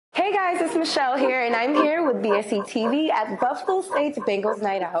Hey guys, it's Michelle here, and I'm here with BSC TV at Buffalo State's Bengals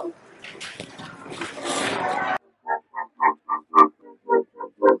Night Out.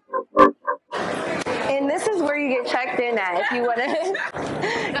 And this is where you get checked in at if you want to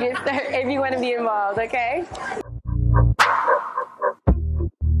if you want to be involved, okay?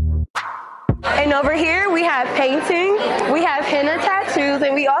 And over here we have painting, we have henna tattoos,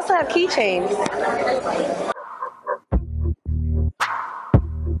 and we also have keychains.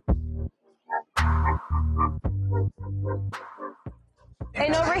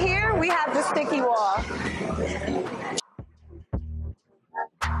 And over here we have the sticky wall.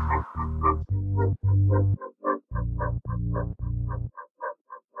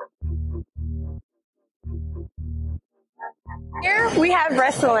 Here we have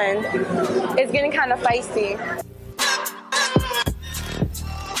wrestling. It's getting kind of feisty.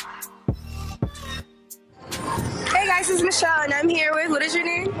 Hey guys, it's Michelle, and I'm here with, what is your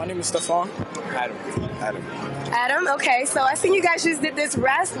name? My name is Stefan. Adam. Adam, okay. So I seen you guys just did this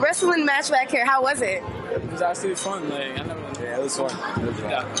wrestling match back here. How was it? It was actually fun. It was fun.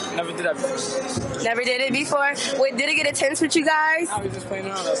 Never did that before. Never did it before? Wait, did it get intense with you guys? Nah, we just playing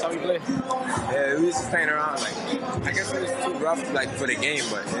around. That's how we play. Yeah, we was just playing around. I guess it was too rough, for the game,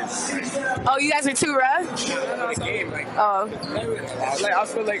 but it's Oh, you guys were too rough? for the game. Oh. I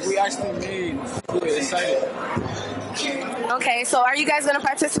feel like we actually made people excited. Okay, so are you guys going to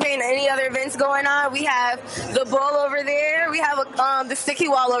participate in any other events going on? We have the bull over there. We have the sticky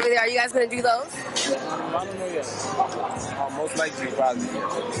wall over there. Are you guys going to do those? I don't know yet. Most likely, probably.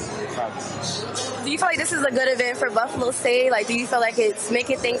 Do you feel like this is a good event for Buffalo State? Like, do you feel like it's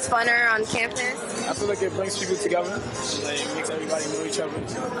making things funner on campus? I feel like it brings people together. It makes everybody know each other.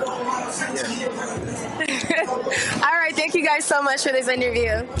 Yeah. All right, thank you guys so much for this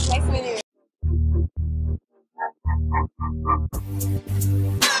interview. Nice meeting you.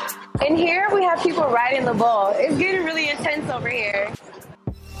 And here we have people riding the bull. It's getting really intense over here.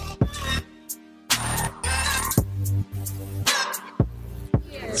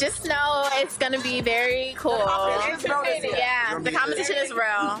 Just know it's going to be very cool. Yeah, the competition is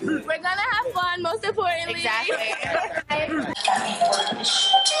real. We're going to have fun, most importantly. Exactly.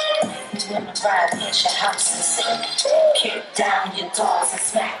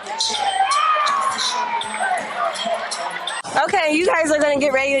 Okay, you guys are going to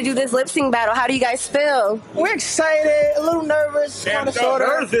get ready to do this lip sync battle. How do you guys feel? We're excited, a little nervous, kind of sort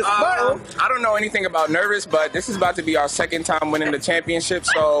of. I don't know anything about nervous, but this is about to be our second time winning the championship,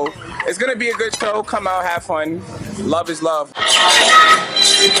 so it's going to be a good show. Come out, have fun. Love is love.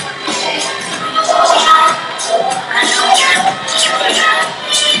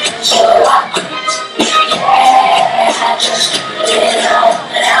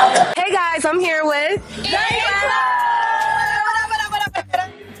 Hey guys, I'm here with...